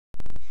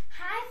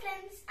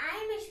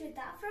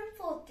Ankita from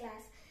 4th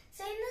class.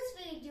 So in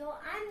this video,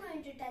 I am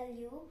going to tell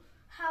you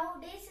how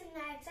days and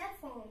nights are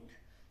formed.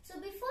 So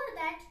before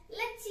that,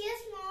 let's see a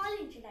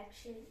small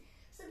introduction.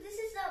 So this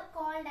is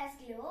called as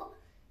globe,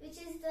 which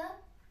is the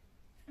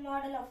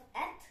model of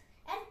Earth.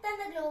 Earth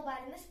and the globe are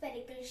in a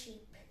spherical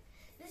shape.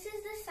 This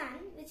is the sun,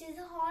 which is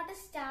the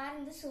hottest star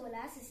in the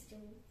solar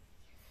system.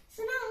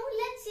 So now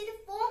let's see the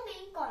four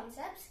main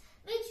concepts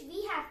which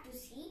we have to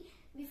see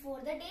before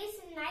the days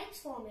and nights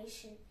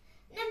formation.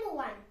 Number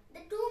 1, the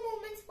two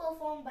movements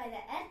performed by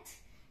the Earth.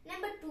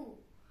 Number 2,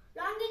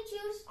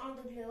 longitudes on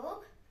the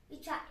globe,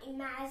 which are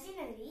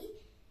imaginary.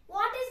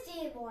 What is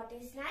day, what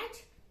is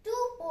night?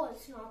 Two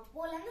poles, North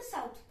Pole and the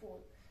South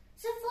Pole.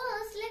 So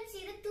first, let's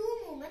see the two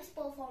movements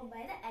performed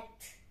by the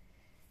Earth.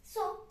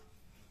 So,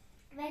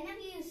 whenever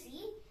you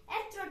see,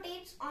 Earth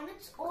rotates on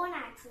its own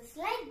axis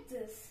like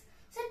this.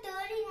 So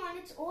turning on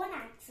its own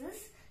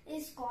axis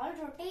is called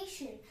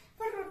rotation.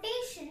 For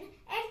rotation,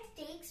 Earth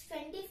takes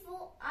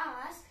 24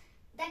 hours,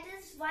 that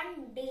is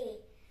 1 day.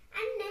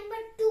 And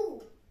number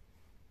 2,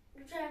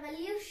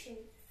 revolution.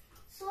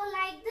 So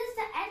like this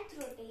the Earth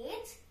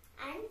rotates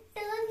and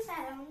turns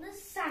around the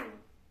sun.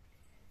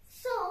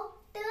 So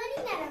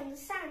turning around the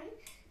sun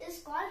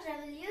is called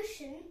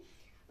revolution,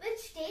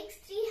 which takes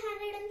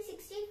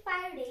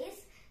 365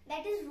 days,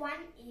 that is 1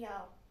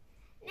 year.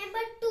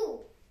 Number 2,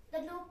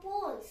 the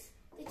poles,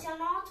 which are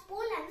North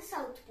Pole and the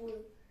South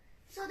Pole.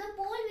 So the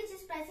pole which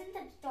is present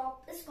at the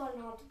top is called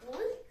North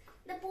Pole.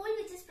 The pole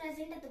which is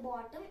present at the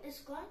bottom is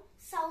called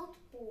South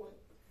Pole.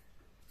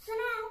 So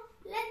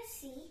now let's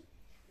see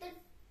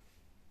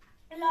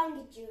the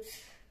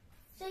longitudes.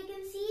 So you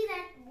can see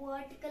that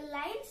vertical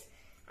lines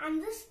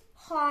and this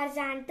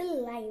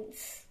horizontal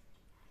lines.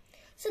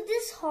 So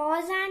these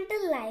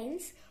horizontal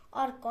lines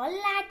are called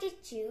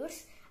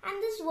latitudes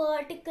and these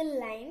vertical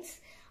lines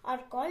are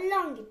called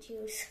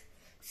longitudes.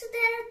 So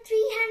there are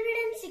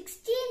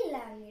 316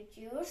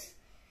 longitudes,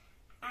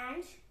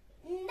 and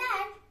in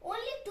that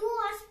only 2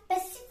 are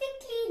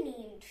specifically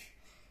named.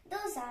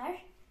 Those are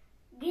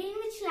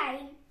Greenwich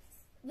line,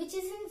 which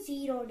is in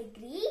 0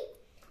 degree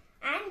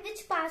and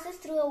which passes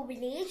through a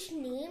village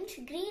named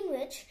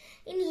Greenwich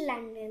in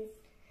London.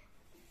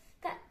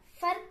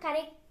 For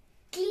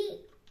correctly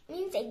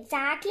means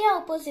exactly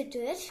opposite to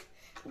it,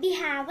 we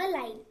have a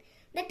line,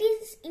 that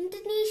is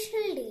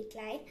international date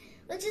line,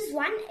 which is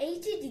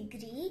 180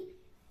 degree.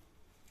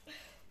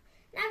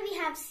 Now we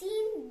have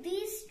seen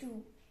these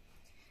two.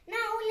 Now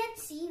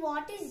let's see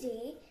what is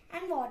day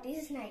and what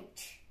is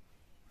night.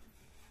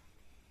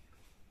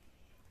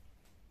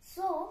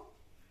 So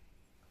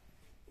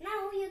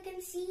now you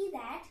can see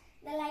that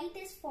the light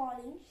is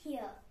falling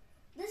here,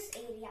 this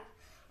area.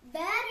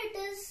 Where it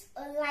is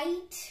a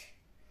light,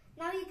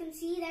 now you can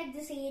see that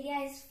this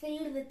area is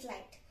filled with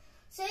light.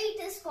 So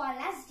it is called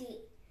as day.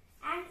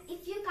 And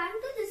if you come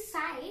to this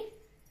side,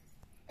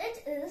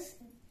 it is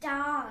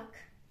dark.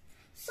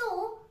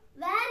 So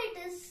where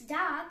it is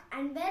dark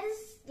and where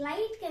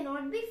light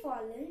cannot be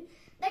fallen,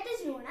 that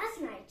is known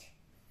as night.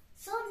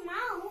 So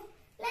now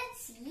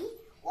let's see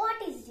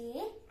what is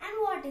day and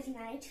what is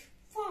night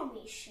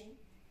formation.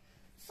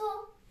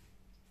 So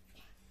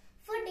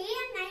for day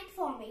and night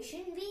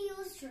formation, we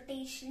use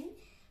rotation,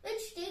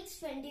 which takes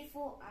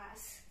 24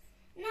 hours.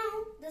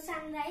 Now the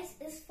sunrise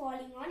is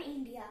falling on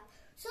India.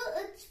 So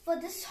it's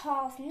for this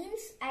half,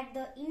 means at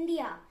the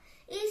India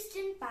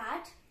eastern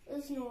part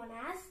is known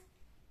as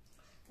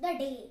the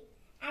day,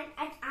 and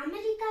at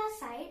America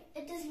side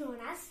it is known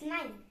as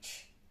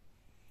night.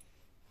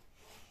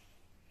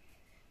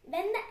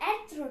 When the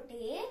Earth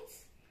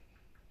rotates,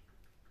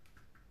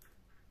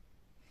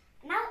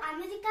 now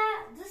America,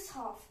 this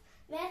half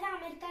where the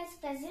America is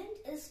present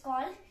is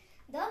called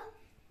the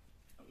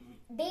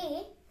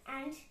day,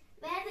 and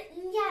where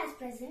the India is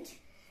present,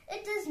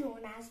 it is known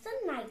as the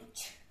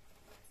night.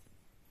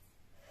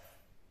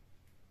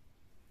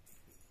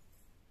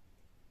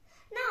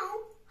 Now,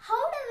 how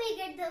do we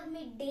get the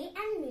midday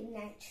and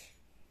midnight?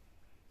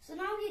 So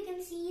now you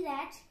can see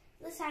that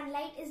the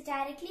sunlight is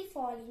directly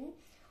falling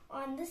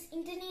on this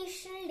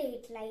international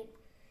dateline.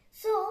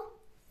 So,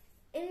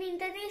 in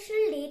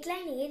international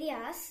dateline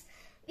areas,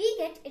 we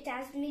get it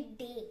as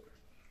midday.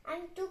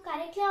 And to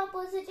correctly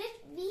opposite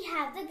it, we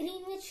have the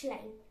Greenwich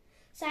line.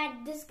 So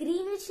at this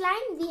Greenwich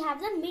line, we have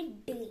the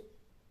midday.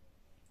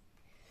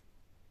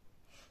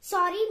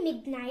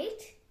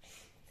 Midnight.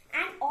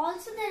 And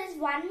also there is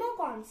one more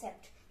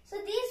concept. So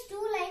these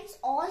two lines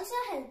also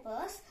help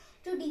us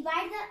to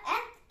divide the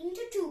Earth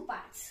into two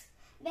parts.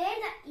 Where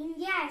the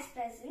India is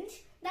present,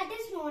 that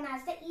is known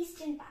as the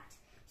eastern part.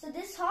 So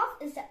this half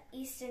is the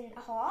eastern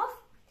half.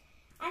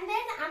 And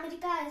where the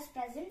America is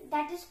present,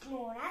 that is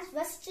known as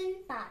western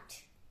part.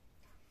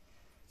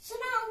 So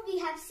now we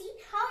have seen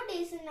how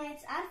days and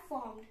nights are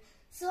formed.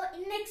 So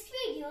in next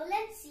video,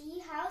 let's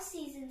see how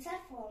seasons are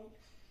formed.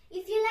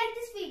 If you like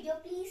this video,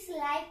 please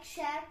like,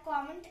 share,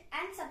 comment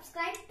and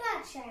subscribe to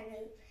our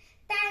channel.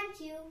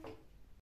 Thank you.